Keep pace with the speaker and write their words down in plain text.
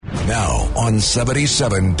Now on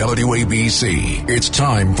 77 WABC, it's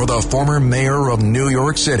time for the former mayor of New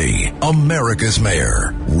York City, America's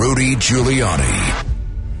mayor, Rudy Giuliani.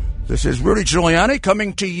 This is Rudy Giuliani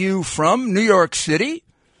coming to you from New York City,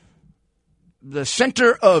 the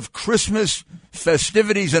center of Christmas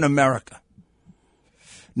festivities in America.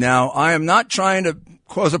 Now, I am not trying to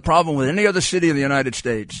cause a problem with any other city in the United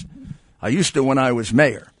States. I used to when I was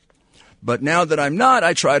mayor. But now that I'm not,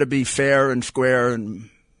 I try to be fair and square and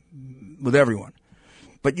with everyone.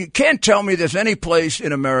 But you can't tell me there's any place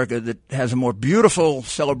in America that has a more beautiful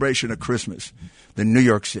celebration of Christmas than New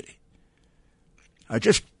York City.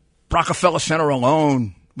 Just Rockefeller Center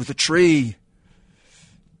alone with the tree,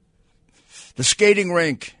 the skating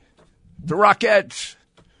rink, the Rockettes,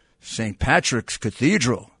 St. Patrick's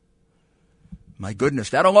Cathedral. My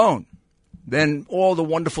goodness, that alone. Then all the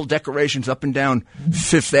wonderful decorations up and down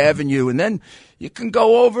Fifth Avenue. And then you can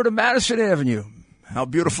go over to Madison Avenue. How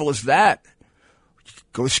beautiful is that?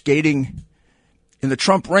 Go skating in the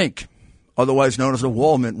Trump rink, otherwise known as the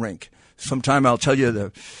Walmart rink. Sometime I'll tell you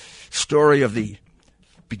the story of the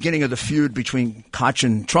beginning of the feud between Koch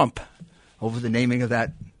and Trump over the naming of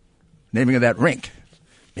that rink.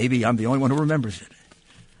 Maybe I'm the only one who remembers it.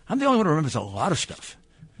 I'm the only one who remembers a lot of stuff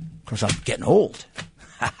because I'm getting old.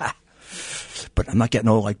 But I'm not getting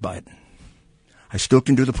old like Biden. I still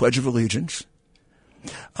can do the Pledge of Allegiance.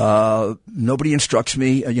 Nobody instructs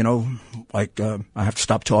me, I have to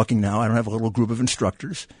stop talking now. I don't have a little group of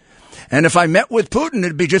instructors. And if I met with Putin,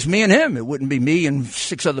 it'd be just me and him. It wouldn't be me and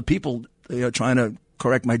 6 other people trying to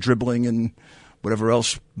correct my dribbling and whatever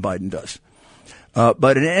else Biden does.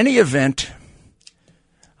 But in any event,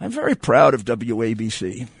 I'm very proud of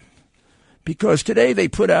WABC because today they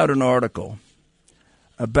put out an article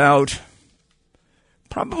about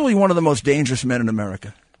probably one of the most dangerous men in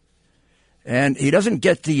America. And he doesn't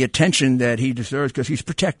get the attention that he deserves because he's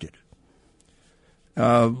protected.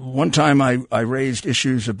 One time I raised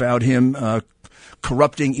issues about him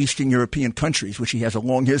corrupting Eastern European countries, which he has a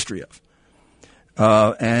long history of.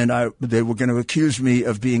 And they were going to accuse me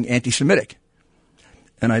of being anti-Semitic.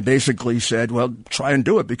 And I basically said, well, try and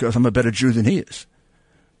do it because I'm a better Jew than he is.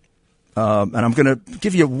 And I'm going to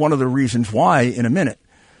give you one of the reasons why in a minute.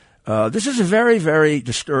 This is a very, very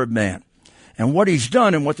disturbed man. And what he's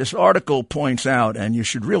done and what this article points out, and you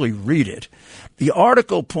should really read it, the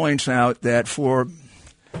article points out that for,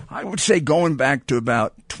 I would say going back to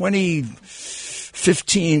about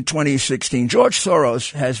 2015, 2016, George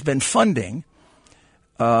Soros has been funding,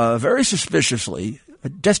 very suspiciously,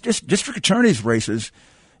 district attorneys' races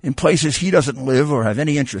in places he doesn't live or have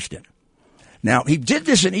any interest in. Now, he did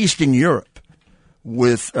this in Eastern Europe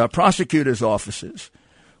with prosecutors' offices,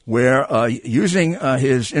 where using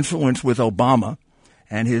his influence with Obama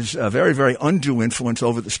and his very, very undue influence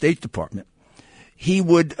over the State Department, he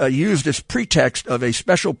would use this pretext of a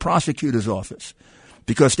special prosecutor's office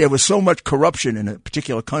because there was so much corruption in a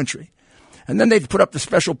particular country. And then they'd put up the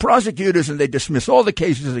special prosecutors and they dismiss all the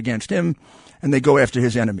cases against him and they go after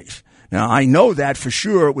his enemies. Now, I know that for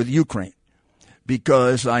sure with Ukraine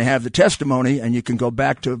because I have the testimony, and you can go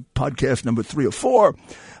back to podcast number 3 or 4.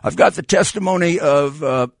 I've got the testimony of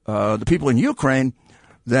the people in Ukraine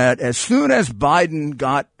that as soon as Biden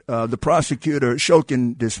got the prosecutor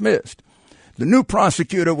Shokin dismissed, the new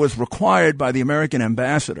prosecutor was required by the American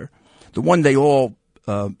ambassador, the one they all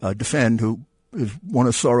defend, who is one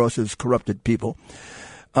of Soros's corrupted people.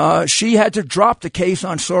 She had to drop the case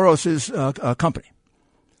on Soros's company.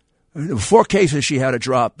 There were 4 cases she had to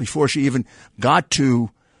drop before she even got to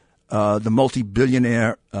the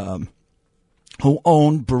multi-billionaire who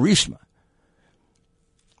owned Burisma.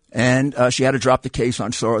 And she had to drop the case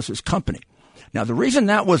on Soros's company. Now, the reason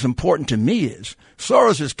that was important to me is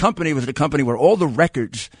Soros's company was the company where all the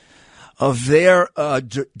records of their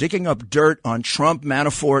digging up dirt on Trump,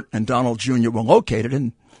 Manafort, and Donald Jr. were located,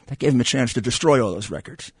 and that gave him a chance to destroy all those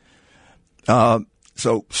records. So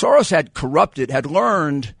Soros had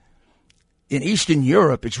learned in Eastern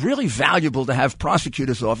Europe, it's really valuable to have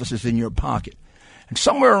prosecutors' offices in your pocket. And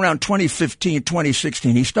somewhere around 2015,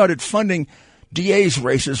 2016, he started funding DA's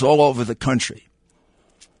races all over the country.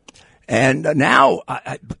 And now,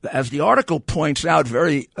 as the article points out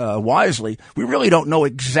very wisely, we really don't know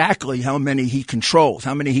exactly how many he controls,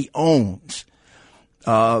 how many he owns,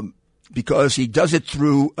 because he does it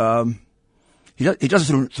through through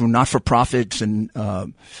not-for-profits and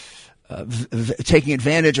taking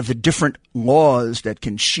advantage of the different laws that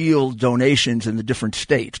can shield donations in the different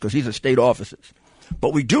states, because these are state offices.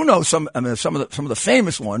 But we do know some of the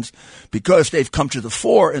famous ones because they've come to the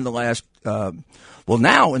fore in the last,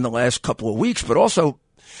 now in the last couple of weeks, but also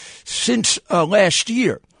since last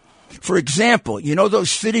year. For example, you know those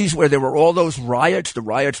cities where there were all those riots, the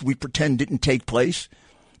riots we pretend didn't take place,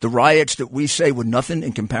 the riots that we say were nothing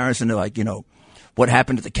in comparison to, like, what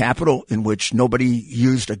happened at the Capitol, in which nobody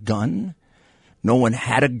used a gun? No one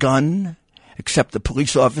had a gun except the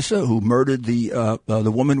police officer who murdered the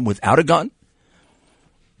woman without a gun.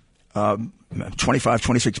 25,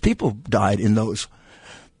 26 people died in those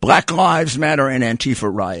Black Lives Matter and Antifa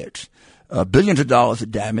riots. Billions of dollars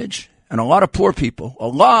of damage, and a lot of poor people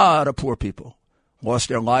lost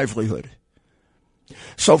their livelihood.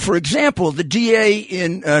 So, for example, the DA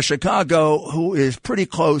in Chicago, who is pretty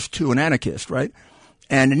close to an anarchist, right,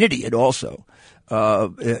 and an idiot also.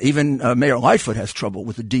 Even Mayor Lightfoot has trouble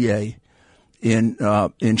with the DA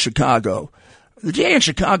in Chicago. The DA in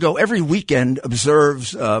Chicago every weekend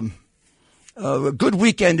observes a good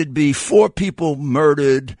weekend would be 4 people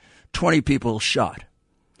murdered, 20 people shot.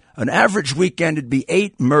 An average weekend would be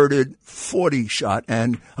 8 murdered, 40 shot,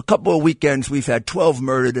 and a couple of weekends we've had 12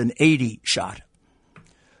 murdered and 80 shot.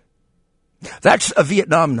 That's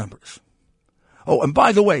Vietnam numbers. Oh, and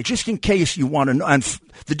by the way, just in case you want to know, and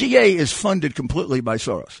the DA is funded completely by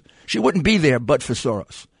Soros. She wouldn't be there but for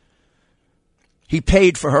Soros. He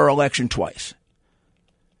paid for her election twice.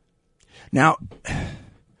 Now,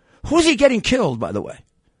 who's he getting killed, by the way?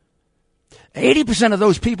 80% of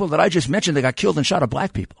those people that I just mentioned that got killed and shot are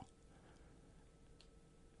black people.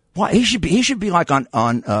 Why? He should be like on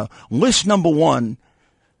list number 1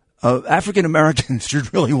 of African Americans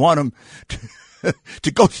should really want him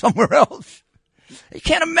to go somewhere else. You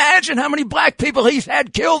can't imagine how many black people he's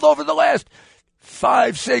had killed over the last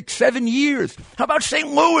 5, 6, 7 years. How about St.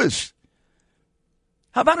 Louis?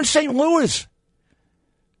 How about in St. Louis?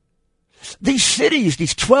 These cities,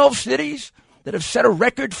 these 12 cities that have set a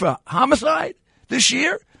record for homicide this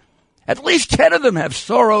year, at least 10 of them have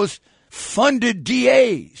Soros-funded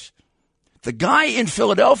DAs. The guy in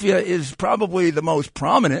Philadelphia is probably the most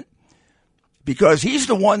prominent because he's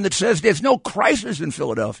the one that says there's no crisis in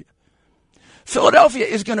Philadelphia. Philadelphia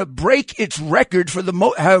is going to break its record for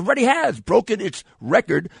already has broken its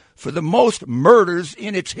record for the most murders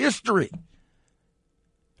in its history.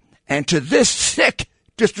 And to this sick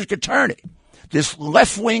district attorney, this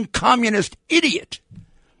left-wing communist idiot,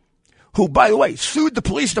 who, by the way, sued the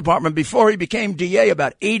police department before he became DA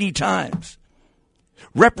about 80 times,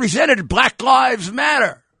 represented Black Lives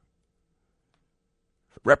Matter,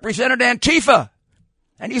 represented Antifa,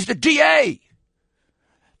 and he's the DA.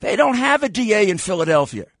 They don't have a DA in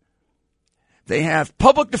Philadelphia. They have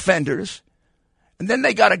public defenders, and then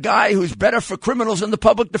they got a guy who's better for criminals than the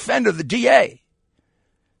public defender, the DA.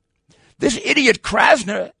 This idiot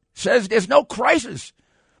Krasner says there's no crisis.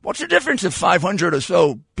 What's the difference if 500 or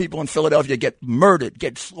so people in Philadelphia get murdered,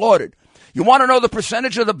 get slaughtered? You want to know the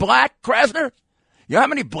percentage of the black, Krasner? You know how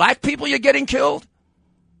many black people you're getting killed?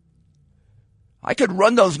 I could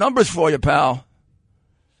run those numbers for you, pal.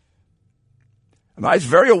 And I was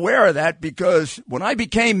very aware of that because when I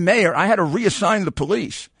became mayor, I had to reassign the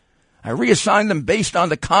police. I reassigned them based on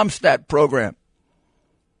the CompStat program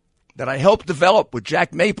that I helped develop with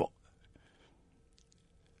Jack Maple.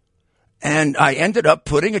 And I ended up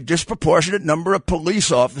putting a disproportionate number of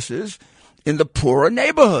police officers in the poorer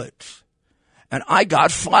neighborhoods. And I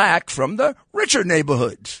got flack from the richer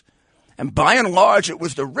neighborhoods. And by and large, it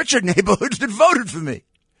was the richer neighborhoods that voted for me.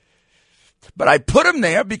 But I put them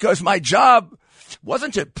there because my job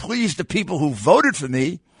wasn't to please the people who voted for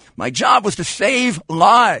me. My job was to save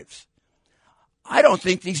lives. I don't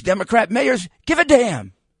think these Democrat mayors give a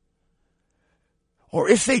damn. Or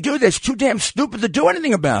if they do, they're too damn stupid to do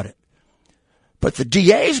anything about it. But the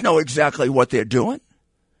DAs know exactly what they're doing.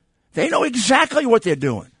 They know exactly what they're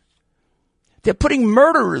doing. They're putting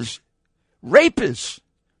murderers, rapists,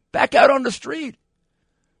 back out on the street.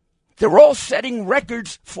 They're all setting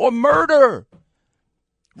records for murder.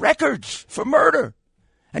 Records for murder.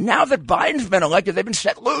 And now that Biden's been elected, they've been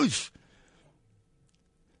set loose.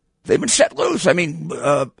 They've been set loose. I mean,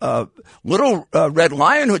 little Red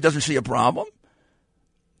Lion Hood doesn't see a problem.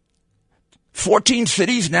 14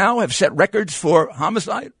 cities now have set records for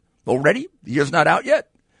homicide already. The year's not out yet.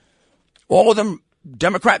 All of them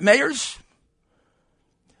Democrat mayors.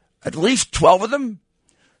 At least 12 of them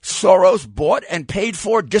Soros bought and paid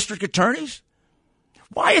for district attorneys.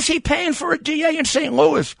 Why is he paying for a DA in St.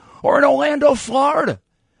 Louis or in Orlando, Florida?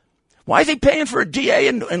 Why is he paying for a DA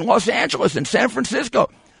in Los Angeles and San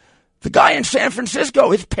Francisco? The guy in San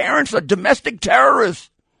Francisco, his parents are domestic terrorists.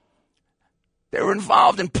 They were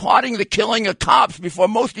involved in plotting the killing of cops before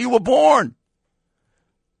most of you were born.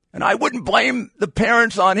 And I wouldn't blame the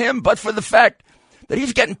parents on him, but for the fact that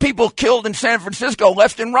he's getting people killed in San Francisco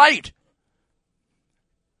left and right.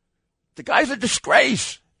 The guy's a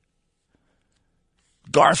disgrace.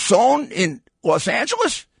 Garcon in Los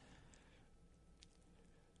Angeles?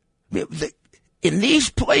 In these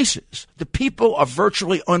places, the people are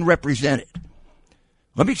virtually unrepresented.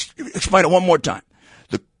 Let me explain it one more time.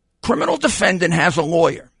 The criminal defendant has a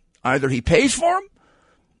lawyer. Either he pays for him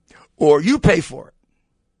or you pay for it.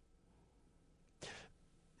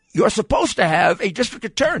 You're supposed to have a district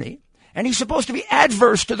attorney, and he's supposed to be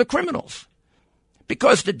adverse to the criminals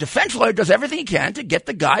because the defense lawyer does everything he can to get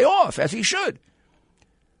the guy off, as he should.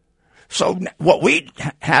 So what we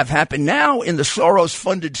have happen now in the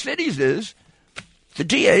Soros-funded cities is the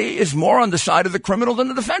DA is more on the side of the criminal than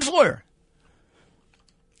the defense lawyer.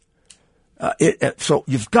 So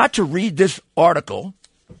you've got to read this article,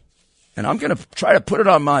 and I'm going to try to put it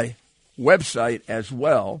on my website as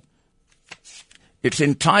well. It's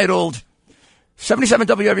entitled 77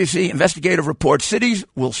 WABC Investigative Report, Cities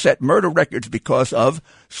Will Set Murder Records Because of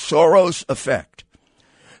Soros Effect.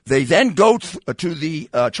 They then go to the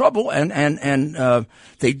trouble and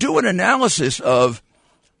they do an analysis of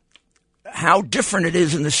how different it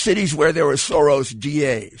is in the cities where there are Soros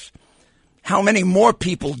DAs. How many more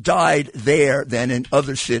people died there than in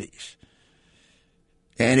other cities.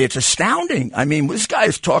 And it's astounding. I mean, this guy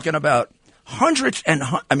is talking about hundreds and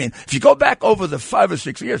if you go back over the 5 or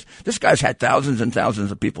 6 years, this guy's had thousands and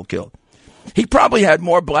thousands of people killed. He probably had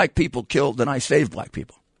more black people killed than I saved black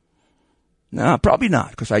people. No, probably not,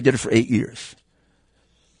 because I did it for 8 years.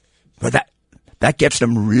 But that gets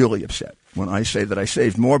them really upset when I say that I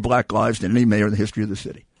saved more black lives than any mayor in the history of the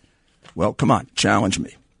city. Well, come on, challenge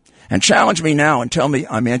me. And challenge me now and tell me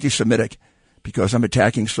I'm anti-Semitic because I'm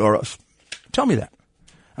attacking Soros. Tell me that.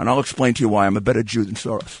 And I'll explain to you why I'm a better Jew than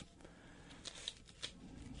Soros.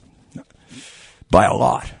 By a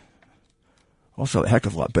lot. Also a heck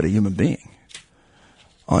of a lot better human being.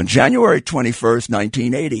 On January 21st,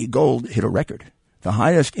 1980, gold hit a record, the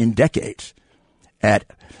highest in decades. At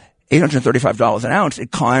 $835 an ounce,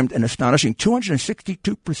 it climbed an astonishing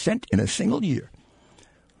 262% in a single year.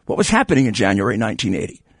 What was happening in January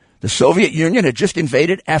 1980? The Soviet Union had just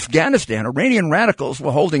invaded Afghanistan. Iranian radicals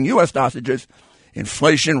were holding U.S. hostages.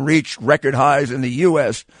 Inflation reached record highs, and the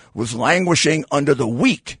U.S. was languishing under the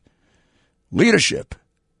weak leadership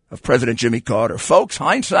of President Jimmy Carter. Folks,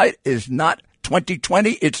 hindsight is not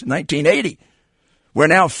 2020, it's 1980. We're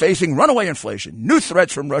now facing runaway inflation, new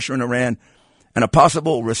threats from Russia and Iran, and a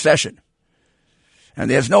possible recession.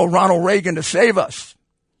 And there's no Ronald Reagan to save us.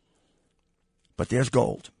 But there's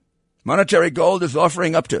gold. Monetary Gold is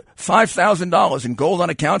offering up to $5,000 in gold on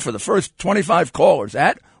account for the first 25 callers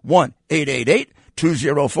at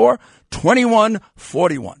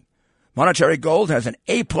 1-888-204-2141. Monetary Gold has an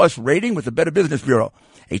A-plus rating with the Better Business Bureau,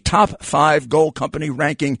 a top 5 gold company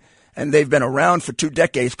ranking, and they've been around for 2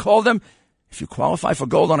 decades. Call them if you qualify for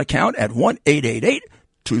gold on account at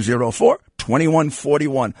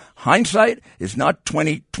 1-888-204-2141. Hindsight is not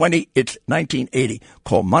 2020, it's 1980.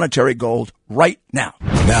 Call Monetary Gold right now.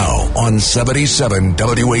 Now on 77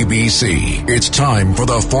 WABC, it's time for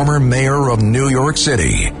the former mayor of New York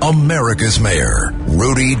City, America's mayor,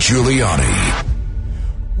 Rudy Giuliani.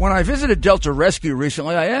 When I visited Delta Rescue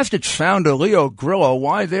recently, I asked its founder, Leo Grillo,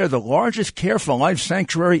 why they're the largest care-for-life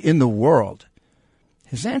sanctuary in the world.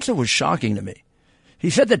 His answer was shocking to me. He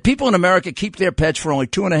said that people in America keep their pets for only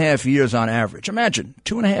 2.5 years on average. Imagine,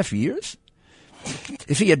 2.5 years?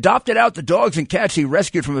 If he adopted out the dogs and cats he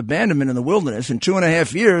rescued from abandonment in the wilderness in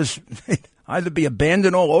 2.5 years, they'd either be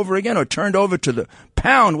abandoned all over again or turned over to the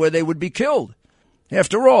pound where they would be killed.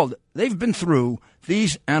 After all, they've been through.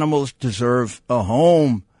 These animals deserve a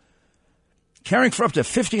home. Caring for up to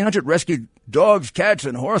 1,500 rescued dogs, cats,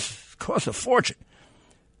 and horses costs a fortune.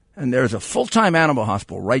 And there's a full-time animal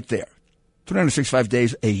hospital right there, 365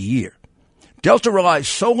 days a year. Delta relies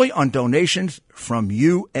solely on donations from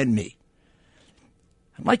you and me.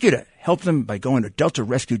 I'd like you to help them by going to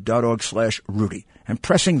deltarescue.org/Rudy and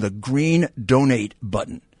pressing the green donate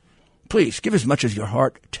button. Please give as much as your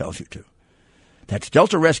heart tells you to. That's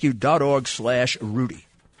deltarescue.org/Rudy.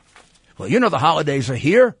 Well, you know the holidays are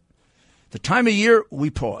here. The time of year we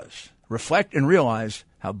pause, reflect, and realize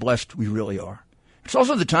how blessed we really are. It's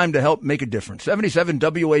also the time to help make a difference. 77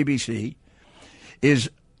 WABC is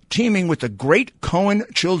teaming with the Great Cohen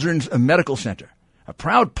Children's Medical Center, a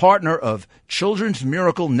proud partner of Children's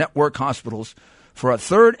Miracle Network Hospitals, for a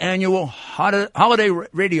 3rd annual holiday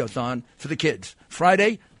radiothon for the kids.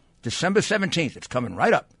 Friday, December 17th. It's coming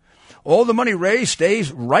right up. All the money raised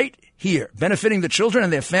stays right here, benefiting the children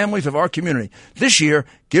and their families of our community. This year,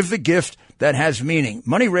 give the gift that has meaning.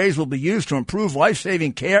 Money raised will be used to improve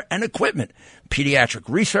life-saving care and equipment, pediatric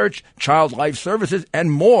research, child life services,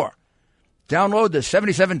 and more. Download the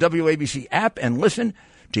 77 WABC app and listen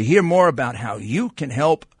to hear more about how you can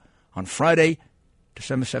help on Friday,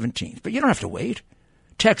 December 17th. But you don't have to wait.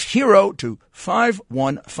 Text HERO to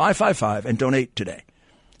 51555 and donate today.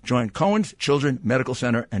 Join Cohen's Children Medical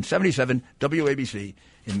Center and 77 WABC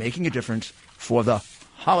in making a difference for the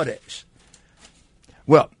holidays.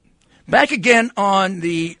 Well, back again on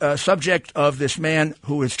the subject of this man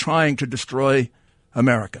who is trying to destroy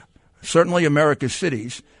America, certainly America's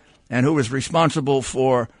cities, and who is responsible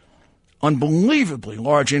for unbelievably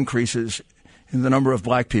large increases in the number of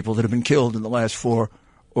black people that have been killed in the last 4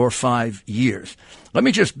 or 5 years. Let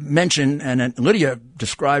me just mention, and Lydia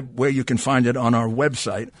described where you can find it on our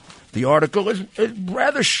website. The article is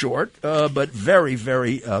rather short, but very,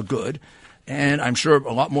 very good. And I'm sure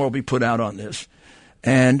a lot more will be put out on this.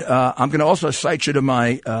 And I'm going to also cite you to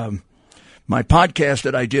my podcast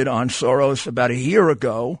that I did on Soros about a year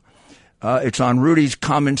ago. It's on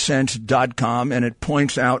rudyscommonsense.com, and it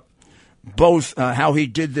points out both how he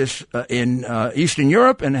did this in Eastern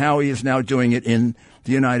Europe and how he is now doing it in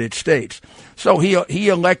the United States. So he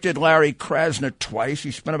elected Larry Krasner twice. He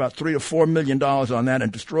spent about $3 to $4 million on that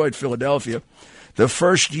and destroyed Philadelphia. The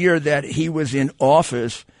first year that he was in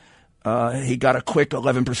office, he got a quick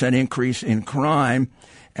 11% increase in crime.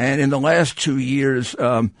 And in the last 2 years,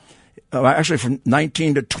 actually from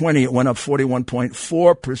 19 to 20, it went up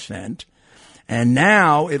 41.4%. And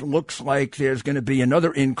now it looks like there's going to be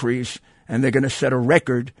another increase, and they're going to set a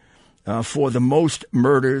record for the most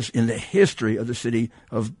murders in the history of the city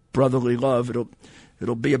of brotherly love.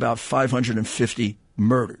 It'll be about 550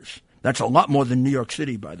 murders. That's a lot more than New York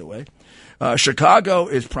City, by the way. Chicago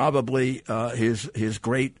is probably his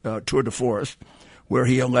great tour de force, where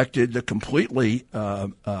he elected the completely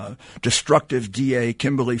destructive DA,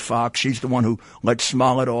 Kimberly Fox. She's the one who let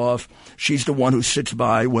Smollett off. She's the one who sits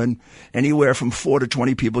by when anywhere from 4 to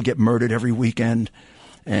 20 people get murdered every weekend.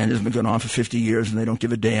 And it's been going on for 50 years, and they don't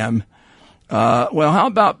give a damn. Well, how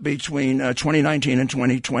about between 2019 and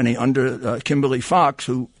 2020, under Kimberly Fox,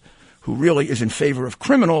 who really is in favor of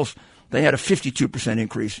criminals, they had a 52%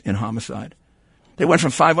 increase in homicide. They went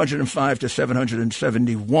from 505 to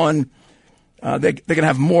 771. They're going to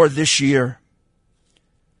have more this year.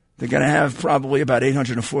 They're going to have probably about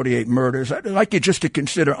 848 murders. I'd like you just to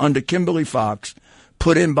consider, under Kimberly Fox,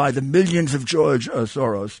 put in by the millions of George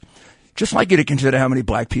Soros, just like you to consider how many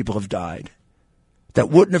black people have died that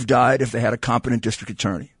wouldn't have died if they had a competent district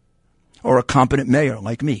attorney or a competent mayor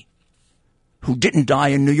like me, who didn't die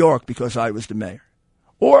in New York because I was the mayor,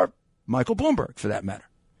 or Michael Bloomberg, for that matter.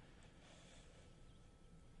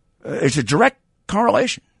 It's a direct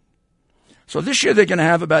correlation. So this year they're going to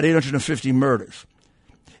have about 850 murders.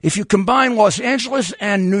 If you combine Los Angeles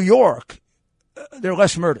and New York, there are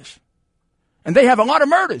less murders. And they have a lot of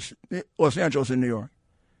murders, Los Angeles and New York.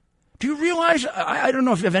 Do you realize, I don't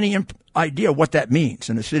know if you have any idea what that means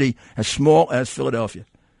in a city as small as Philadelphia,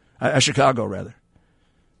 Chicago rather.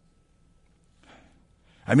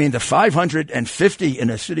 I mean, the 550 in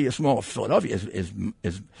a city as small as Philadelphia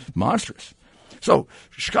is monstrous. So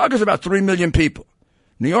Chicago's about 3 million people.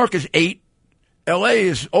 New York is 8. L.A.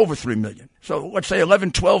 is over 3 million. So let's say 11,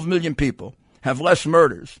 12 million people have less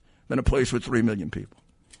murders than a place with 3 million people.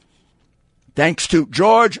 Thanks to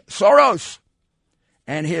George Soros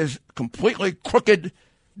and his completely crooked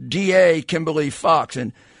DA, Kimberly Fox.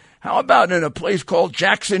 And how about in a place called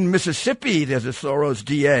Jackson, Mississippi, there's a Soros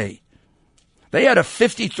DA. They had a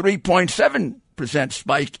 53.7%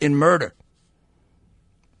 spike in murder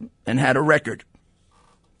and had a record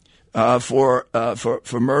for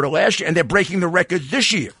murder last year, and they're breaking the record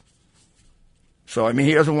this year. So, I mean,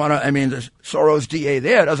 he doesn't want to, the Soros DA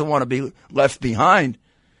there doesn't want to be left behind.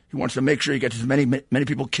 He wants to make sure he gets as many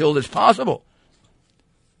people killed as possible.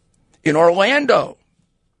 In Orlando,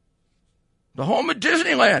 the home of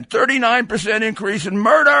Disneyland, 39% increase in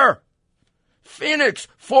murder. Phoenix,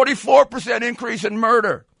 44% increase in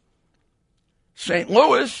murder. St.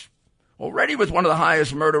 Louis, already with one of the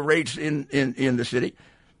highest murder rates in the city,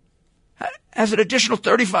 has an additional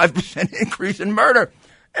 35% increase in murder.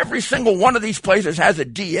 Every single one of these places has a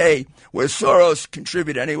DA where Soros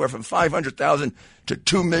contributed anywhere from $500,000 to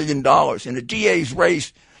 $2 million. In a DA's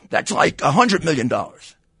race, that's like $100 million.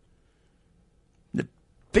 The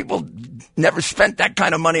people never spent that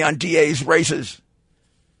kind of money on DA's races.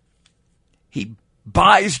 He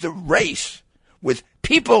buys the race with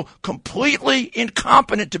people completely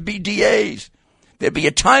incompetent to be DAs. There'd be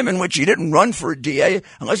a time in which you didn't run for a DA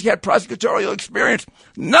unless you had prosecutorial experience.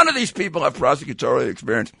 None of these people have prosecutorial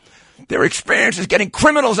experience. Their experience is getting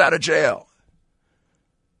criminals out of jail,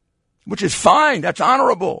 which is fine. That's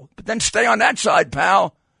honorable. But then stay on that side,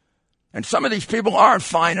 pal. And some of these people aren't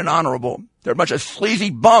fine and honorable. They're a bunch of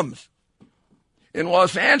sleazy bums. in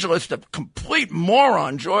Los Angeles, the complete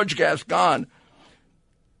moron, George Gascon,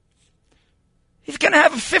 he's going to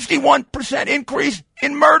have a 51% increase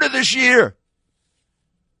in murder this year.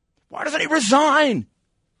 Why doesn't he resign?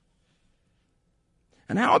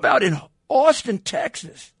 And how about in Austin,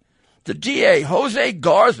 Texas, the DA, Jose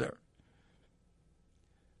Garza,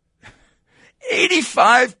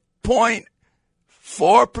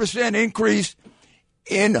 85.4% increase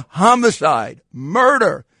in homicide,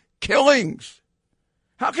 murder, killings.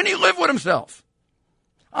 How can he live with himself?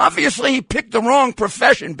 Obviously, he picked the wrong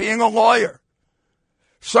profession, being a lawyer.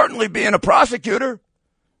 Certainly being a prosecutor.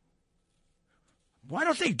 Why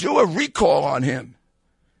don't they do a recall on him?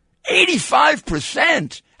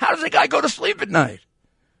 85%. How does the guy go to sleep at night?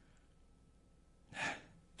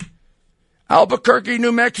 Albuquerque,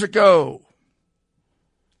 New Mexico.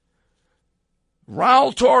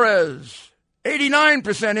 Raul Torres,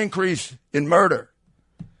 89% increase in murder.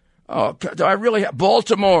 Oh, do I really have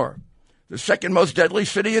Baltimore, the second most deadly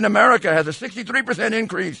city in America, has a 63%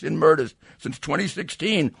 increase in murders since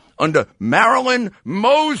 2016 under Marilyn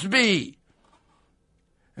Mosby.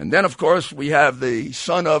 And then, of course, we have the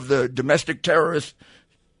son of the domestic terrorist,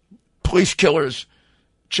 police killers,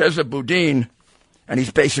 Chesa Boudin, and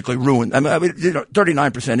he's basically ruined.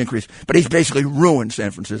 39% increase, but he's basically ruined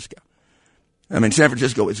San Francisco. San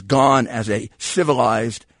Francisco is gone as a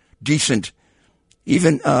civilized, decent,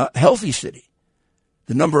 even healthy city.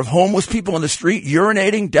 The number of homeless people on the street,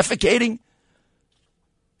 urinating, defecating.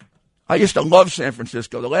 I used to love San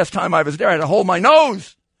Francisco. The last time I was there, I had to hold my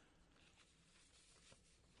nose.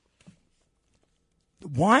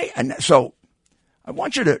 Why? And so I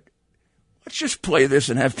want you to, let's just play this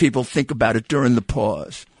and have people think about it during the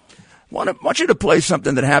pause. I want you to play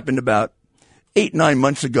something that happened about 8-9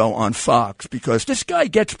 months ago on Fox, because this guy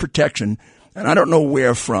gets protection, and I don't know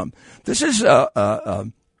where from. This is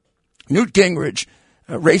Newt Gingrich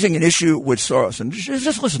raising an issue with Soros. And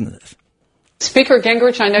just listen to this. Speaker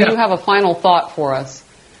Gingrich, I know you have a final thought for us.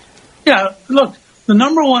 Yeah, look, the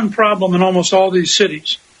number one problem in almost all these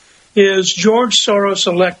cities is George Soros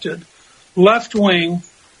elected left-wing,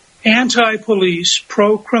 anti-police,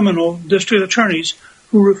 pro-criminal district attorneys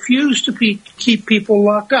who refuse to keep people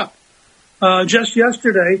locked up. Just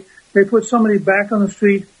yesterday, they put somebody back on the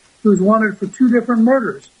street who's wanted for 2 different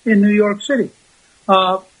murders in New York City.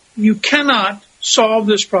 You cannot solve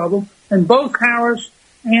this problem, and both Harris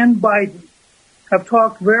and Biden have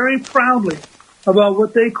talked very proudly about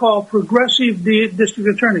what they call progressive district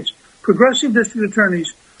attorneys. Progressive district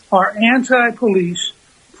attorneys are anti-police,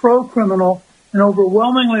 pro-criminal, and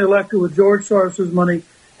overwhelmingly elected with George Soros' money,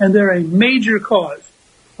 and they're a major cause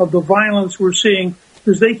of the violence we're seeing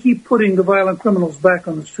because they keep putting the violent criminals back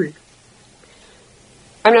on the street.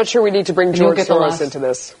 I'm not sure we need to bring George Soros into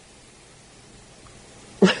this.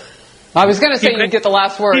 I was going to say you'd get the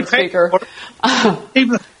last word, Speaker.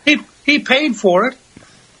 He paid for it.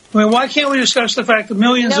 I mean, why can't we discuss the fact that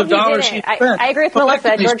millions of dollars he spent? I agree with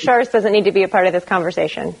Melissa. George Soros doesn't need to be a part of this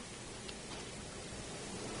conversation.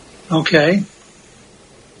 Okay.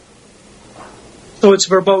 So it's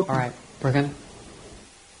verboten. All right. We're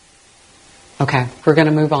going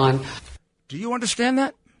to move on. Do you understand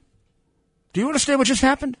that? Do you understand what just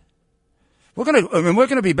happened? We're going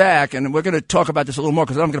to be back, and we're going to talk about this a little more,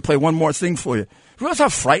 because I'm going to play one more thing for you. Realize how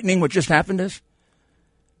frightening what just happened is?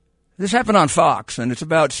 This happened on Fox, and it's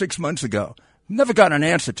about 6 months ago. Never got an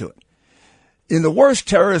answer to it. In the worst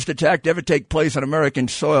terrorist attack to ever take place on American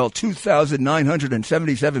soil,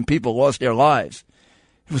 2,977 people lost their lives.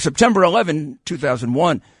 It was September 11,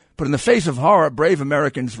 2001, but in the face of horror, brave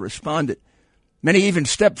Americans responded. Many even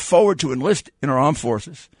stepped forward to enlist in our armed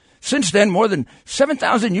forces. Since then, more than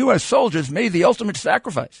 7,000 U.S. soldiers made the ultimate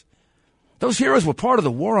sacrifice. Those heroes were part of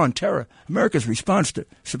the war on terror, America's response to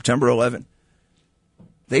September 11.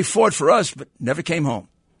 They fought for us, but never came home.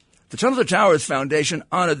 The Tunnel to Towers Foundation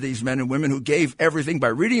honored these men and women who gave everything by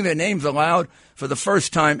reading their names aloud for the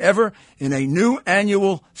first time ever in a new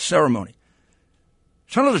annual ceremony.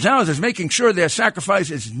 Tunnel to Towers is making sure their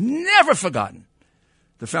sacrifice is never forgotten.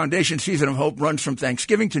 The foundation season of hope runs from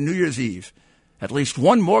Thanksgiving to New Year's Eve. At least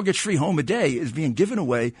one mortgage-free home a day is being given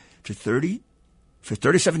away for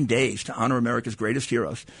 37 days to honor America's greatest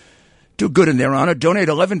heroes. Do good in their honor. Donate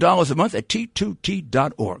 $11 a month at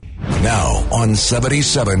T2T.org. Now on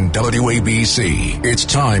 77 WABC, it's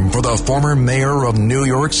time for the former mayor of New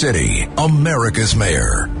York City, America's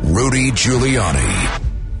mayor, Rudy Giuliani.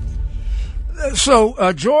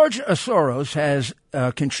 So George Soros has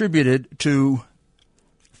contributed to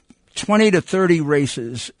 20 to 30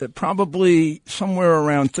 races, probably somewhere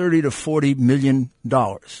around $30 to $40 million.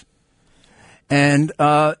 And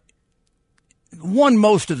won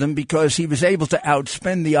most of them because he was able to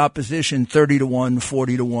outspend the opposition 30-1,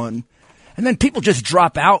 40-1. And then people just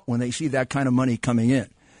drop out when they see that kind of money coming in.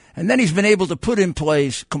 And then he's been able to put in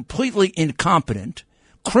place completely incompetent,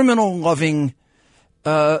 criminal-loving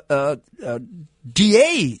DAs,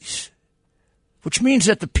 which means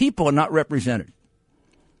that the people are not represented.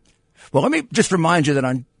 Well, let me just remind you that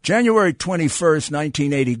on January 21st,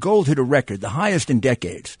 1980, gold hit a record, the highest in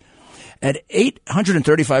decades. At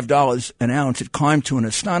 $835 an ounce, it climbed to an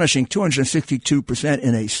astonishing 262%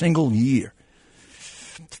 in a single year.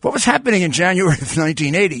 What was happening in January of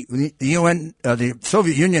 1980? The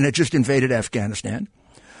Soviet Union had just invaded Afghanistan.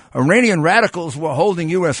 Iranian radicals were holding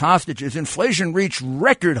U.S. hostages. Inflation reached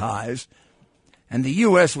record highs, and the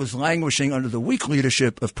U.S. was languishing under the weak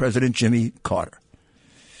leadership of President Jimmy Carter.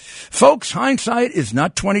 Folks, hindsight is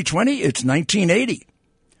not 2020, it's 1980.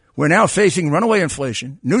 We're now facing runaway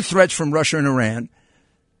inflation, new threats from Russia and Iran,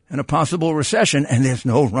 and a possible recession, and there's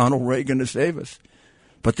no Ronald Reagan to save us.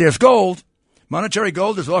 But there's gold. Monetary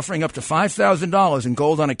Gold is offering up to $5,000 in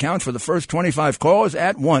gold on account for the first 25 callers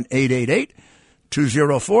at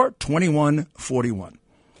 1-888-204-2141.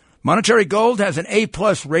 Monetary Gold has an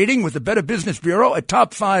A-plus rating with the Better Business Bureau, a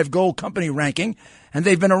top 5 gold company ranking, and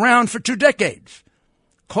they've been around for 2 decades.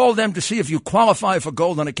 Call them to see if you qualify for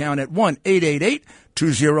gold on account at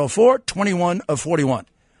 1-888-204-2141.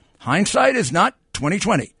 Hindsight is not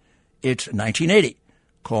 2020. It's 1980.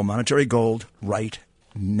 Call Monetary Gold right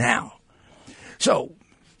now. So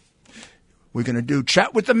we're going to do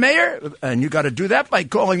Chat with the Mayor, and you got to do that by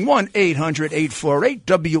calling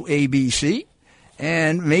 1-800-848-WABC.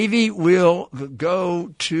 And maybe we'll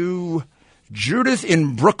go to Judith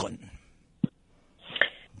in Brooklyn.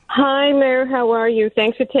 Hi, Mayor. How are you?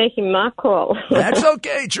 Thanks for taking my call. That's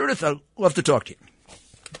okay, Judith. I'd love to talk to you.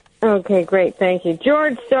 Okay, great. Thank you.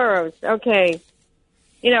 George Soros. Okay.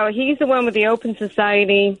 You know, he's the one with the Open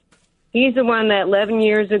Society. He's the one that 11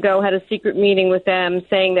 years ago had a secret meeting with them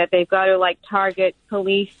saying that they've got to, target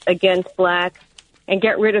police against blacks and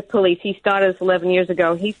get rid of police. He started this 11 years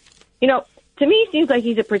ago. He's, to me, it seems like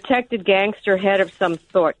he's a protected gangster head of some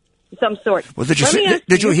sort. Well, did you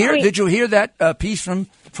hear that piece from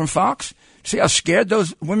Fox? See how scared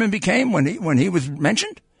those women became when he was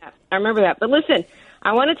mentioned? I remember that. But listen,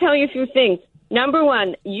 I want to tell you a few things. Number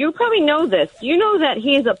one, you probably know this. Do you know that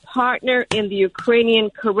he is a partner in the Ukrainian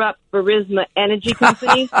corrupt Burisma energy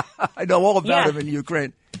company? I know all about him in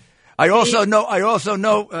Ukraine. I also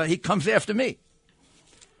know he comes after me.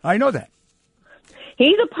 I know that.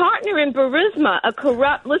 He's a partner in Burisma,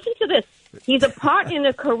 listen to this. He's a partner in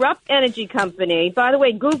a corrupt energy company. By the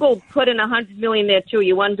way, Google put in $100 million there too.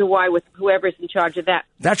 You wonder why with whoever's in charge of that.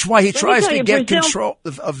 That's why he tries to get control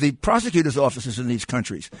of the prosecutors' offices in these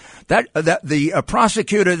countries. The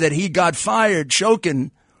prosecutor that he got fired,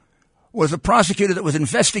 Shokin, was a prosecutor that was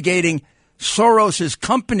investigating Soros's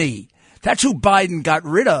company. That's who Biden got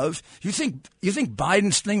rid of. You think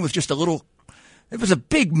Biden's thing was just it was a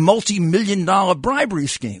big multi-million-dollar bribery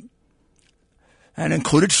scheme and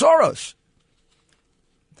included Soros.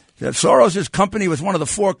 That Soros's company was one of the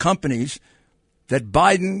 4 companies that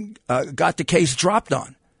Biden got the case dropped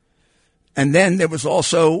on. And then there was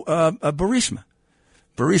also Burisma.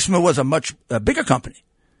 Burisma was a much bigger company.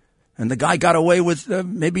 And the guy got away with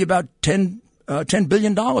maybe about $10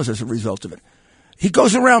 billion as a result of it. He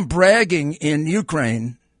goes around bragging in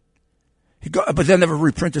Ukraine, but they'll never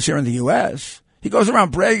reprint this here in the U.S., he goes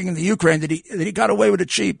around bragging in the Ukraine that he got away with it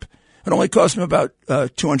cheap. It only cost him about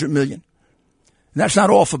 $200 million. And that's not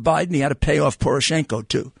all for Biden. He had to pay off Poroshenko,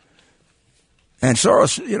 too. And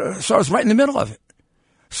Soros right in the middle of it.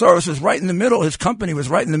 Soros was right in the middle. His company was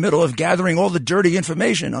right in the middle of gathering all the dirty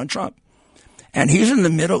information on Trump. And he's in the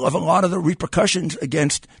middle of a lot of the repercussions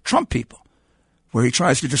against Trump people, where he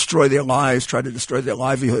tries to destroy their lives, try to destroy their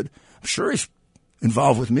livelihood. I'm sure he's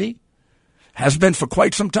involved with me. Has been for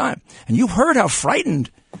quite some time. And you heard how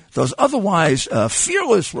frightened those otherwise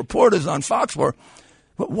fearless reporters on Fox were.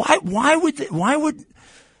 But why would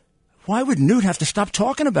Newt have to stop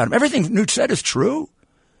talking about him? Everything Newt said is true.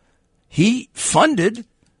 He funded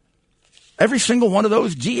every single one of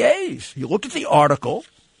those DAs. You look at the article,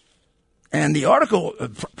 and the article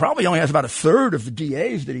probably only has about a third of the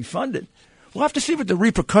DAs that he funded. We'll have to see what the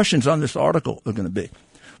repercussions on this article are going to be.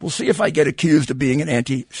 We'll see if I get accused of being an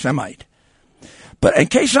anti-Semite. But in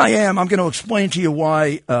case I am, I'm going to explain to you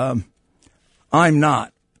why I'm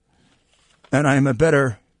not. And I'm a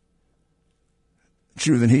better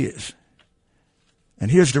Jew than he is.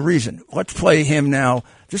 And here's the reason. Let's play him now.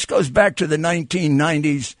 This goes back to the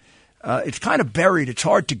 1990s. It's kind of buried. It's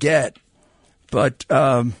hard to get. But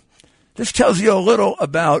this tells you a little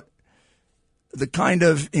about the kind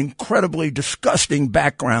of incredibly disgusting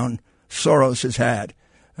background Soros has had.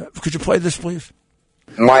 Could you play this, please?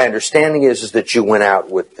 My understanding is that you went out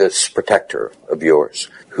with this protector of yours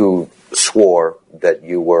who swore that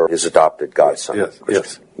you were his adopted godson.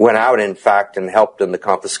 Yes. Went out, in fact, and helped in the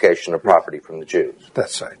confiscation of property from the Jews.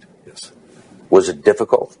 That's right, yes. Was it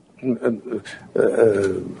difficult? Not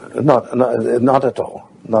at all.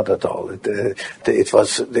 Not at all.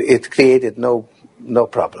 It created no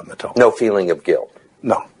problem at all. No feeling of guilt?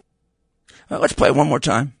 No. Let's play it one more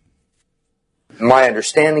time. My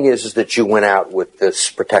understanding is that you went out with this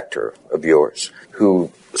protector of yours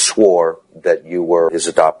who swore that you were his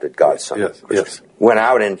adopted godson. Yes. Went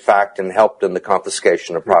out, in fact, and helped in the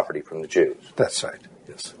confiscation of property from the Jews. That's right,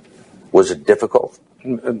 yes. Was it difficult?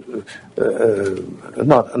 Not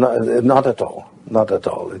at all. Not at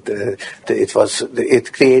all.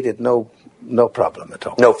 It created no problem at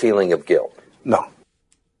all. No feeling of guilt? No.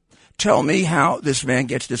 Tell me how this man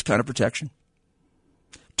gets this kind of protection.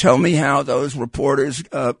 Tell me how those reporters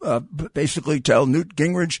basically tell Newt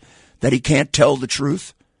Gingrich that he can't tell the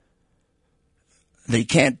truth. That he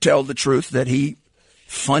can't tell the truth that he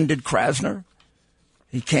funded Krasner.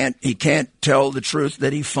 He can't tell the truth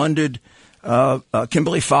that he funded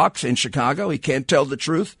Kimberly Fox in Chicago. He can't tell the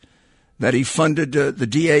truth that he funded the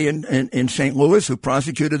DA in St. Louis, who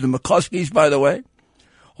prosecuted the McCluskeys, by the way.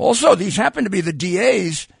 Also, these happen to be the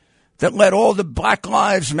DAs that let all the Black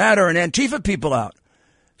Lives Matter and Antifa people out.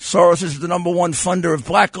 Soros is the number one funder of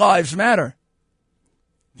Black Lives Matter.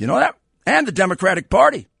 You know that? And the Democratic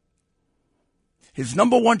Party. His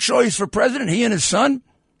number one choice for president, he and his son,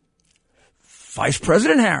 Vice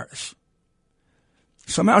President Harris.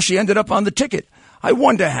 Somehow she ended up on the ticket. I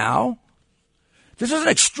wonder how. This is an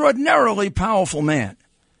extraordinarily powerful man.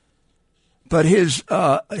 But his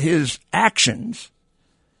actions,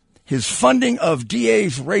 his funding of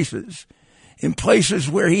DA's races in places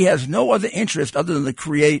where he has no other interest other than to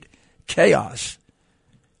create chaos,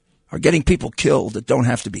 are getting people killed that don't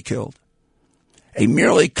have to be killed. A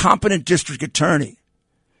merely competent district attorney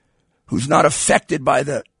who's not affected by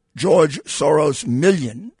the George Soros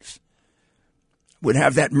millions would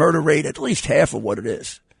have that murder rate at least half of what it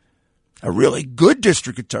is. A really good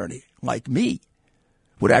district attorney like me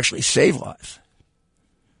would actually save lives.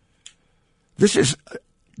 This is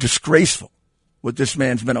disgraceful, what this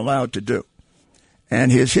man's been allowed to do.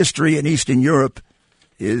 And his history in Eastern Europe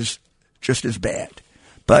is just as bad.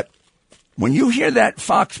 But when you hear that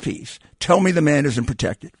Fox piece, tell me the man isn't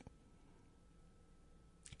protected.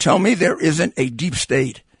 Tell me there isn't a deep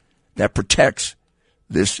state that protects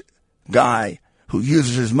this guy who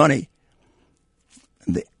uses his money.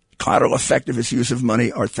 The collateral effect of his use of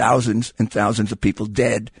money are thousands and thousands of people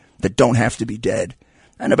dead that don't have to be dead.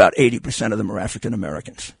 And about 80% of them are African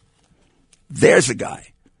Americans. There's a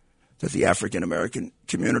guy that the African American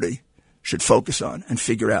community should focus on and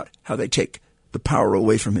figure out how they take the power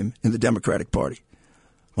away from him in the Democratic Party.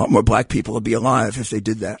 A lot more black people would be alive if they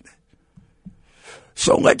did that.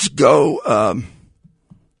 So let's go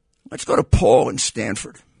to Paul in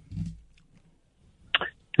Stanford.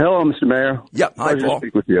 Hello, Mr. Mayor. Yep, hi, Pleasure Paul. to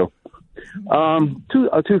speak with you.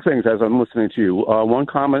 Two things as I'm listening to you. One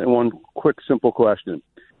comment and one quick, simple question.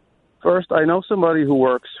 First, I know somebody who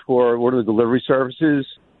works for one of the delivery services,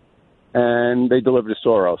 and they deliver to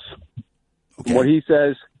Soros. Okay. What he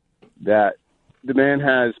says, that the man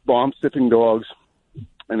has bomb-sniffing dogs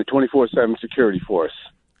and a 24/7 security force.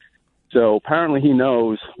 So apparently he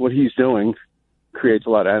knows what he's doing creates a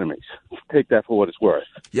lot of enemies. Take that for what it's worth.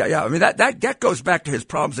 Yeah. I mean, that goes back to his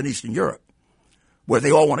problems in Eastern Europe, where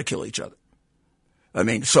they all want to kill each other. I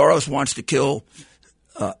mean, Soros wants to kill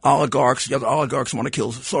oligarchs. The other oligarchs want to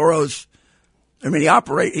kill Soros. I mean, he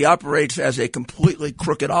operates as a completely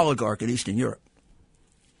crooked oligarch in Eastern Europe.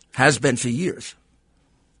 Has been for years.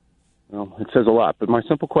 Well, it says a lot. But my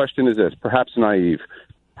simple question is this, perhaps naive.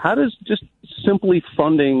 How does just simply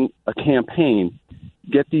funding a campaign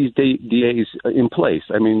get these DAs in place?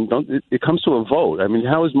 I mean, it comes to a vote. I mean,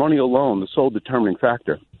 how is money alone the sole determining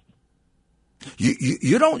factor?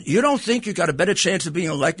 You don't think you got a better chance of being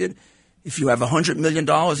elected if you have $100 million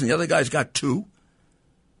and the other guy's got $2 million?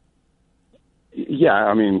 Yeah,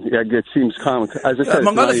 I mean, it seems common. As I said,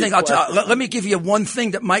 among other things, let me give you one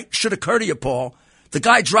thing that should occur to you, Paul. The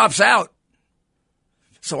guy drops out.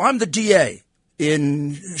 So I'm the DA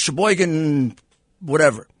in Sheboygan,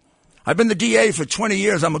 whatever. I've been the DA for 20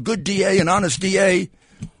 years. I'm a good DA, an honest DA,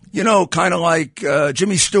 you know, kind of like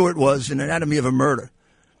Jimmy Stewart was in Anatomy of a Murder.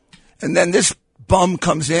 And then this bum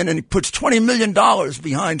comes in and he puts $20 million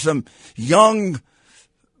behind some young,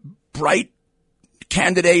 bright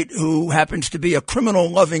candidate who happens to be a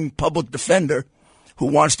criminal-loving public defender who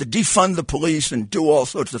wants to defund the police and do all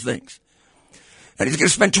sorts of things. And he's going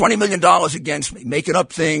to spend $20 million against me, making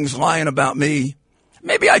up things, lying about me.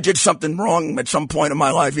 Maybe I did something wrong at some point in my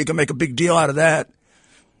life. He can make a big deal out of that.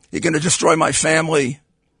 You're going to destroy my family.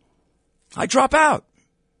 I drop out.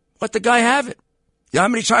 Let the guy have it. You know how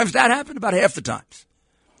many times that happened? About half the times.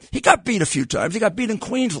 He got beat a few times. He got beat in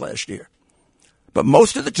Queens last year. But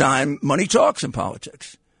most of the time, money talks in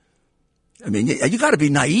politics. I mean, you got to be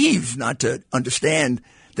naive not to understand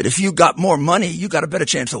that if you got more money, you got a better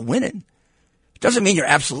chance of winning. It doesn't mean you're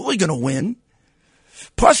absolutely going to win.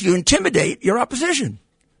 Plus, you intimidate your opposition.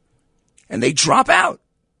 And they drop out.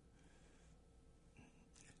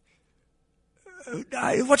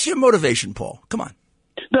 What's your motivation, Paul? Come on.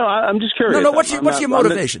 No, I'm just curious. No, what's your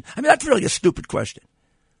motivation? I mean, that's really a stupid question.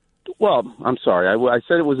 Well, I'm sorry. I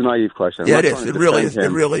said it was a naive question. Yeah, it is. It really is.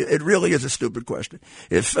 It really is a stupid question.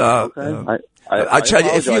 If okay. I tell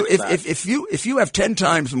you, if you have 10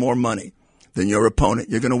 times more money than your opponent,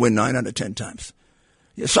 you're going to win 9 out of 10 times.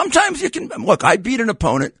 Yeah, sometimes you can look. I beat an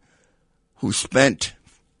opponent who spent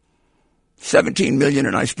 $17 million,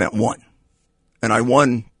 and I spent $1 million, and I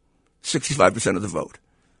won 65% of the vote.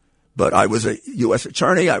 But I was a U.S.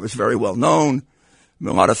 attorney. I was very well known.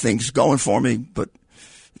 A lot of things going for me, but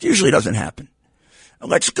it usually doesn't happen.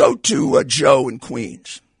 Let's go to Joe in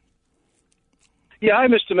Queens. Yeah, hi,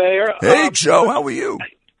 Mr. Mayor. Hey, Joe, how are you?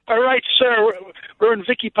 All right, sir. We're in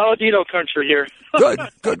Vicky Palladino country here. Good.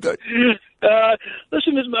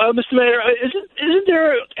 Listen, Mr. Mayor, isn't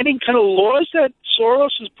there any kind of laws that Soros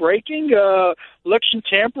is breaking, election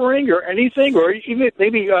tampering or anything, or even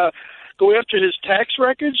maybe go after his tax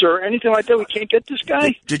records or anything like that? We can't get this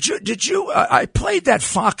guy. Did you? I played that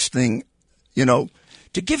Fox thing,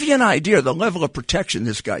 to give you an idea of the level of protection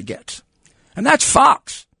this guy gets, and that's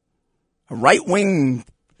Fox, a right wing.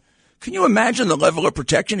 Can you imagine the level of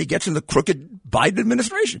protection he gets in the crooked Biden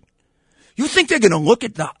administration? You think they're going to look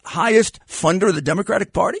at the highest funder of the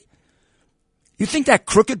Democratic Party? You think that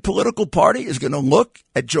crooked political party is going to look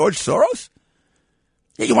at George Soros?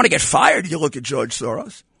 Yeah, you want to get fired, you look at George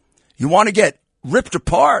Soros. You want to get ripped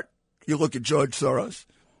apart, you look at George Soros.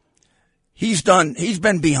 He's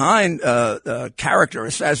been behind character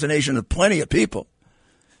assassination of plenty of people.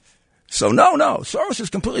 So no, Soros is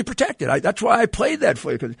completely protected. That's why I played that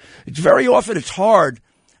for you, because it's very often it's hard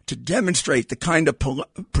to demonstrate the kind of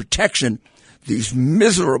protection these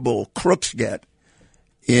miserable crooks get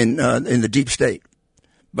in the deep state.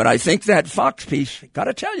 But I think that Fox piece, got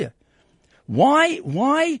to tell you,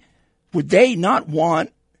 why would they not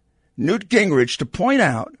want Newt Gingrich to point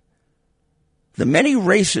out the many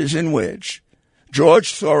races in which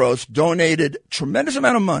George Soros donated tremendous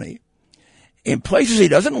amount of money in places he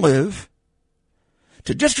doesn't live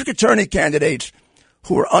to district attorney candidates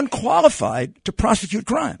who are unqualified to prosecute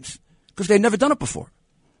crimes because they've never done it before?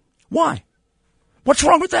 Why? What's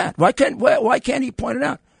wrong with that? Why can't he point it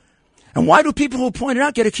out? And why do people who point it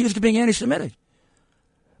out get accused of being anti-Semitic?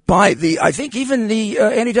 I think even the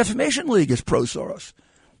Anti-Defamation League is pro-Soros.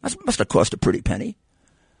 That must have cost a pretty penny.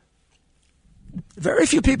 Very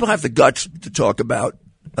few people have the guts to talk about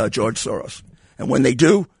George Soros. And when they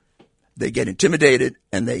do, they get intimidated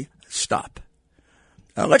and they stop.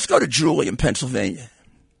 Let's go to Julie in Pennsylvania.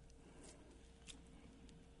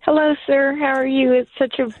 Hello, sir. How are you? It's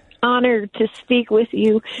such an honor to speak with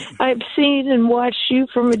you. I've seen and watched you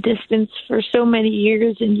from a distance for so many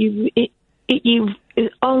years, and you've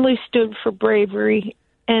only stood for bravery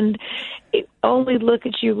and only look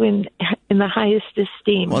at you in the highest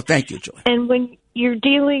esteem. Well, thank you, Julie. And when you're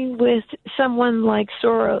dealing with someone like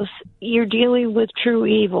Soros, you're dealing with true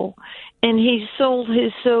evil. And he sold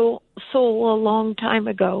his soul a long time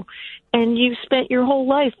ago. And you've spent your whole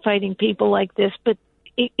life fighting people like this. But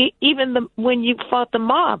even when you fought the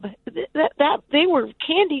mob, that they were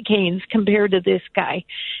candy canes compared to this guy.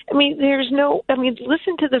 I mean,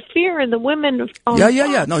 listen to the fear in the women.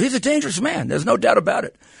 Yeah. No, he's a dangerous man. There's no doubt about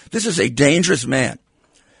it. This is a dangerous man.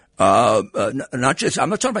 Not just, I'm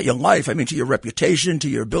not talking about your life. I mean, to your reputation, to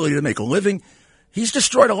your ability to make a living. He's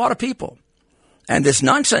destroyed a lot of people. And this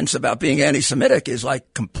nonsense about being anti-Semitic is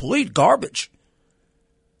like complete garbage.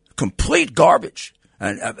 Complete garbage.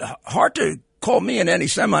 And hard to call me an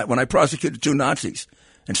anti-Semite when I prosecuted 2 Nazis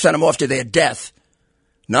and sent them off to their death.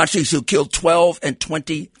 Nazis who killed 12 and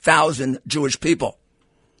 20,000 Jewish people.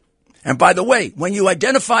 And by the way, when you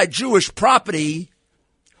identify Jewish property,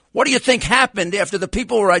 what do you think happened after the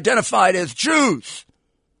people were identified as Jews?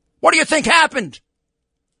 What do you think happened?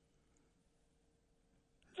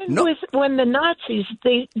 with when the Nazis,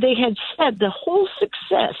 they had said the whole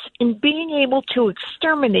success in being able to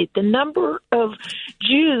exterminate the number of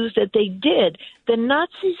Jews that they did, the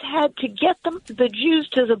Nazis had to get the Jews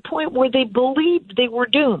to the point where they believed they were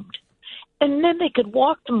doomed. And then they could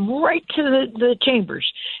walk them right to the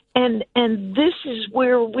chambers. And this is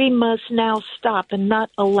where we must now stop and not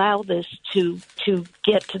allow this to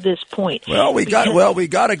get to this point. Well, we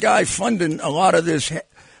got a guy funding a lot of this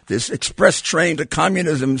express train to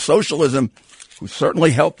communism, socialism, who certainly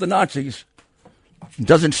helped the Nazis.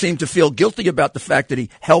 Doesn't seem to feel guilty about the fact that he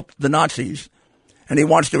helped the Nazis. And he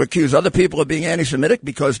wants to accuse other people of being anti-Semitic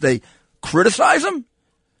because they criticize him?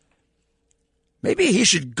 Maybe he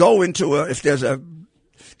should go into if there's a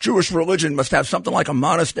Jewish religion must have something like a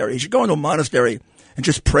monastery. He should go into a monastery and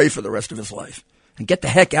just pray for the rest of his life and get the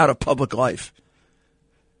heck out of public life.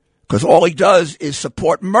 Because all he does is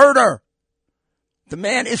support murder. The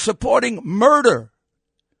man is supporting murder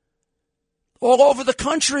all over the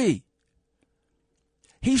country.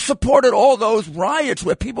 He supported all those riots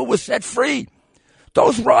where people were set free.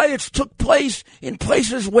 Those riots took place in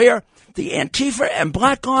places where the Antifa and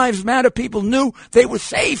Black Lives Matter people knew they were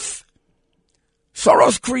safe.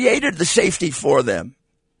 Soros created the safety for them.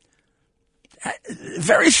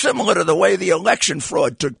 Very similar to the way the election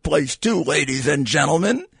fraud took place too, ladies and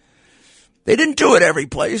gentlemen. They didn't do it every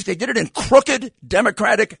place. They did it in crooked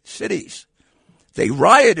Democratic cities. They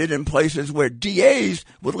rioted in places where DAs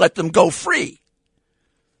would let them go free.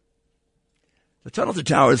 The Tunnel to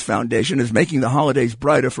Towers Foundation is making the holidays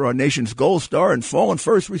brighter for our nation's gold star and fallen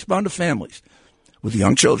first responder families with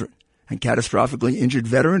young children and catastrophically injured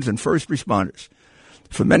veterans and first responders.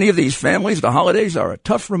 For many of these families, the holidays are a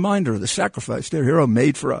tough reminder of the sacrifice their hero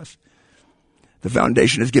made for us. The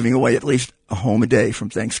foundation is giving away at least a home a day from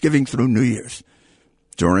Thanksgiving through New Year's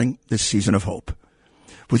during this season of hope.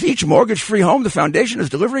 With each mortgage-free home, the foundation is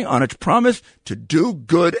delivering on its promise to do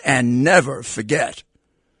good and never forget.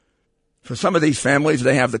 For some of these families,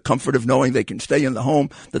 they have the comfort of knowing they can stay in the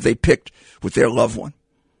home that they picked with their loved one,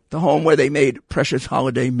 the home where they made precious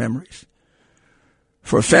holiday memories.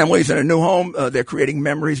 For families in a new home, they're creating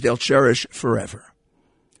memories they'll cherish forever.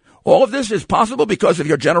 All of this is possible because of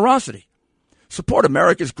your generosity. Support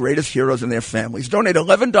America's greatest heroes and their families. Donate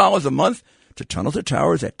 $11 a month to Tunnel to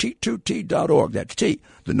Towers at T2T.org. That's T,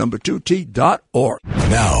 the number 2T.org.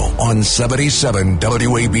 Now on 77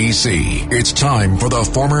 WABC, it's time for the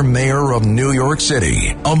former mayor of New York City,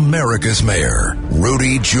 America's mayor,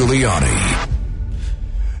 Rudy Giuliani.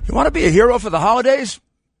 You want to be a hero for the holidays?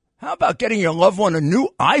 How about getting your loved one a new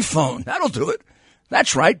iPhone? That'll do it.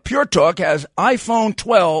 That's right. Pure Talk has iPhone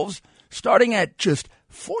 12s starting at just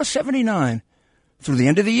 $479 through the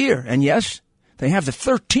end of the year. And yes, they have the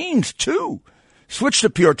 13s too. Switch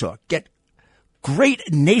to Pure Talk. Get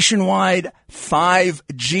great nationwide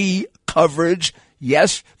 5G coverage.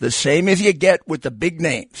 Yes, the same as you get with the big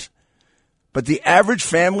names. But the average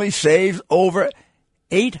family saves over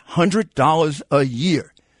 $800 a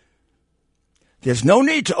year. There's no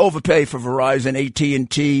need to overpay for Verizon,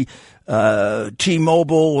 AT&T,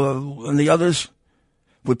 T-Mobile, and the others.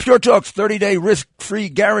 With Pure Talk's 30-day risk-free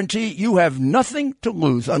guarantee, you have nothing to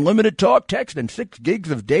lose. Unlimited talk, text, and 6 gigs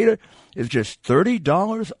of data is just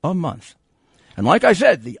 $30 a month. And like I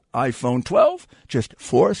said, the iPhone 12, just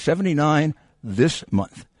 $479 this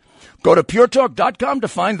month. Go to puretalk.com to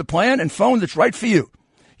find the plan and phone that's right for you.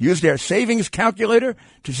 Use their savings calculator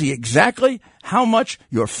to see exactly how much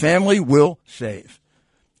your family will save.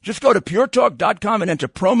 Just go to puretalk.com and enter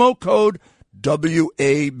promo code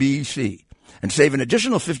WABC and save an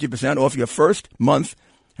additional 50% off your first month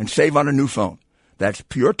and save on a new phone. That's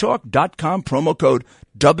puretalk.com, promo code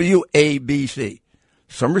WABC.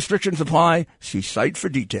 Some restrictions apply. See site for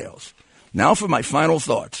details. Now for my final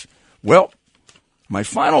thoughts. Well, my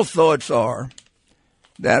final thoughts are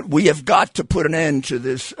that we have got to put an end to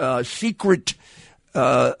this secret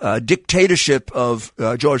dictatorship of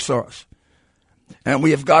George Soros. And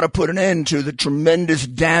we have got to put an end to the tremendous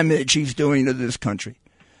damage he's doing to this country.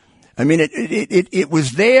 I mean, it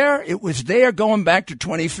was there. It was there going back to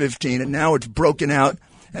 2015, and now it's broken out,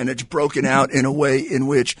 and it's broken out in a way in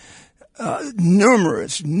which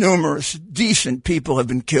numerous decent people have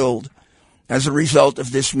been killed as a result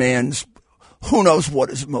of this man's, who knows what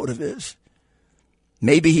his motive is.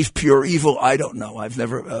 Maybe he's pure evil. I don't know. I've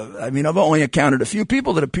only encountered a few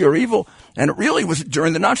people that are pure evil, and it really was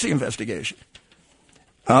during the Nazi investigation.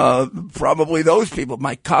 Probably those people,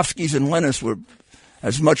 Maikovskis and Lenis, were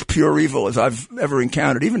as much pure evil as I've ever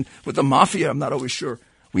encountered. Even with the mafia, I'm not always sure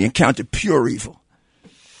we encountered pure evil.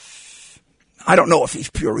 I don't know if he's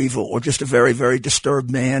pure evil or just a very, very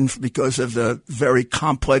disturbed man because of the very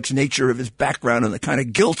complex nature of his background and the kind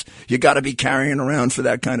of guilt you got to be carrying around for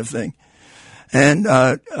that kind of thing. And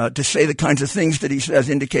to say the kinds of things that he says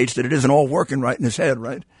indicates that it isn't all working right in his head,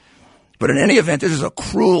 right? But in any event, this is a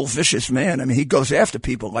cruel, vicious man. I mean, he goes after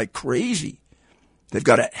people like crazy. They've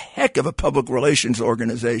got a heck of a public relations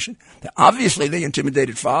organization. Obviously, they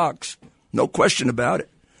intimidated Fox. No question about it.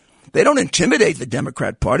 They don't intimidate the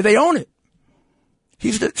Democrat Party. They own it.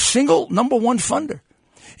 He's the single number one funder.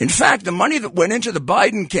 In fact, the money that went into the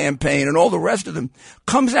Biden campaign and all the rest of them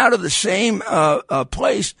comes out of the same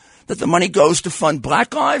place that the money goes to fund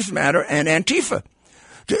Black Lives Matter and Antifa.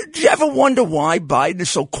 Do you ever wonder why Biden is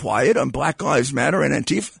so quiet on Black Lives Matter and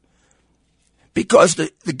Antifa? Because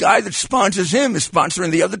the guy that sponsors him is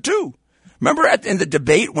sponsoring the other two. Remember in the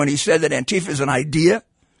debate when he said that Antifa is an idea?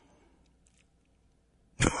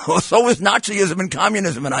 So is Nazism and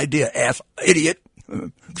communism an idea, idiot.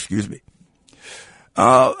 Excuse me.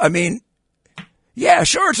 I mean, yeah,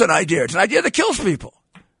 sure, it's an idea. It's an idea that kills people.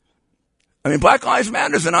 I mean, Black Lives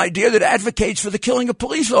Matter is an idea that advocates for the killing of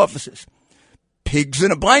police officers. Pigs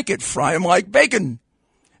in a blanket, fry them like bacon.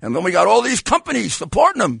 And then we got all these companies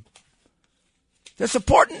supporting them. They're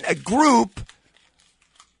supporting a group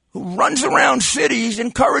who runs around cities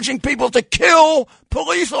encouraging people to kill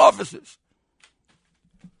police officers.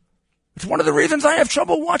 It's one of the reasons I have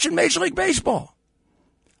trouble watching Major League Baseball.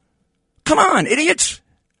 Come on, idiots.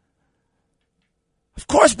 Of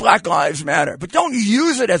course Black Lives Matter, but don't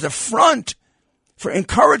use it as a front for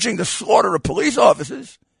encouraging the slaughter of police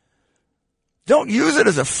officers. Don't use it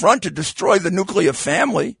as a front to destroy the nuclear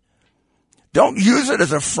family. Don't use it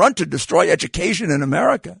as a front to destroy education in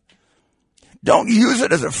America. Don't use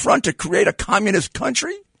it as a front to create a communist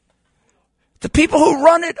country. The people who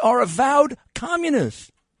run it are avowed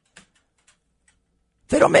communists.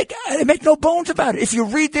 They make no bones about it. If you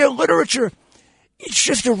read their literature, it's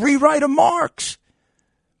just a rewrite of Marx.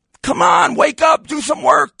 Come on, wake up, do some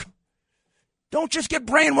work. Don't just get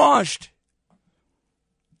brainwashed.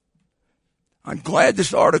 I'm glad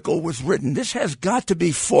this article was written. This has got to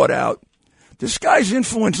be fought out. This guy's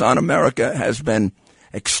influence on America has been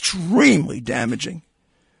extremely damaging.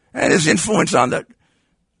 And his influence on the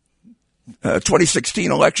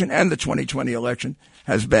 2016 election and the 2020 election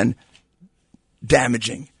has been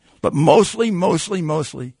damaging. But mostly,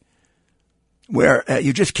 where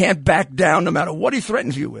you just can't back down no matter what he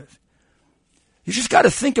threatens you with. You just got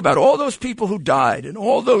to think about all those people who died in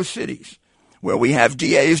all those cities where we have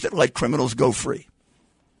DAs that let criminals go free.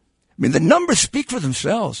 I mean, the numbers speak for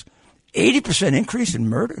themselves. 80% increase in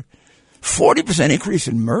murder, 40% increase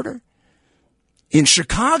in murder. In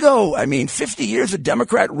Chicago, 50 years of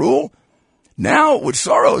Democrat rule. Now with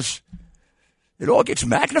Soros, it all gets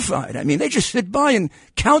magnified. I mean, they just sit by and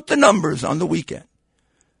count the numbers on the weekend.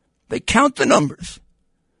 They count the numbers.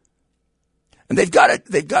 And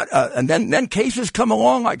and then cases come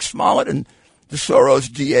along like Smollett and the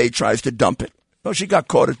Soros DA tries to dump it. Oh, she got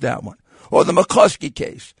caught at that one. Or the McCluskey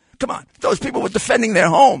case. Come on. Those people were defending their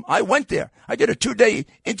home. I went there. I did a 2-day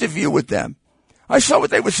interview with them. I saw what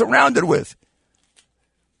they were surrounded with.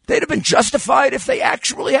 They'd have been justified if they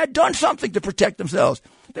actually had done something to protect themselves.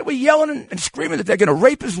 They were yelling and screaming that they're going to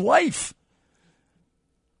rape his wife.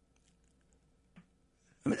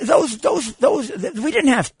 I mean, we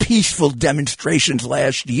didn't have peaceful demonstrations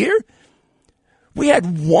last year. We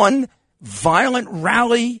had one violent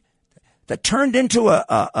rally that turned into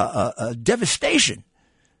a devastation.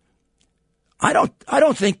 I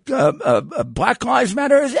don't think Black Lives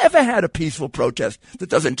Matter has ever had a peaceful protest that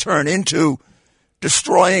doesn't turn into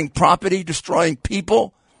destroying property, destroying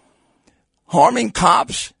people, harming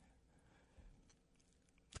cops.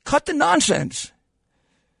 Cut the nonsense.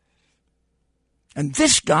 And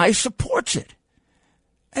this guy supports it.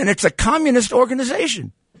 And it's a communist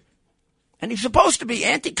organization. And he's supposed to be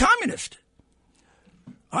anti-communist.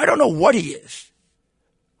 I don't know what he is.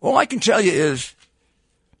 All I can tell you is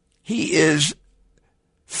he is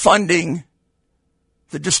funding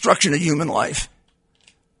the destruction of human life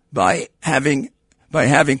by having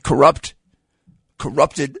corrupted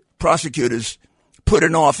prosecutors put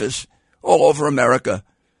in office all over America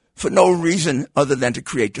for no reason other than to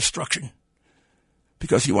create destruction.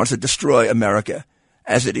 Because he wants to destroy America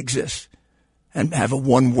as it exists and have a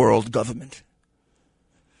one-world government.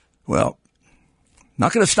 Well,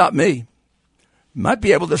 not going to stop me. Might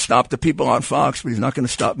be able to stop the people on Fox, but he's not going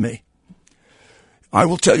to stop me. I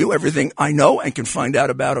will tell you everything I know and can find out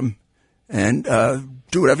about him and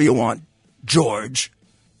do whatever you want. George.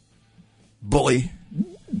 Bully.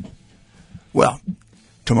 Well,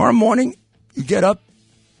 tomorrow morning, you get up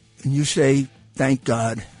and you say, thank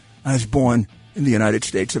God. I was born in the United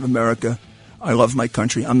States of America. I love my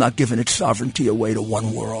country. I'm not giving its sovereignty away to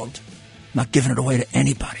one world. I'm not giving it away to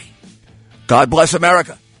anybody. God bless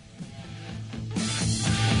America.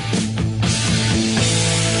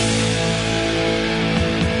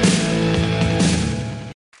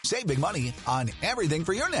 Save big money on everything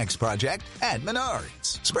for your next project at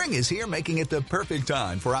Menards. Spring is here, making it the perfect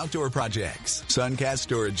time for outdoor projects. Suncast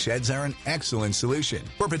storage sheds are an excellent solution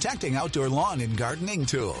for protecting outdoor lawn and gardening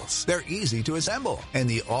tools. They're easy to assemble, and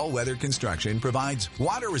the all-weather construction provides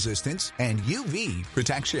water resistance and UV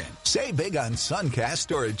protection. Save big on Suncast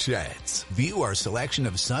storage sheds. View our selection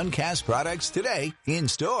of Suncast products today in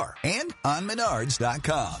store and on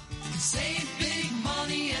Menards.com. Save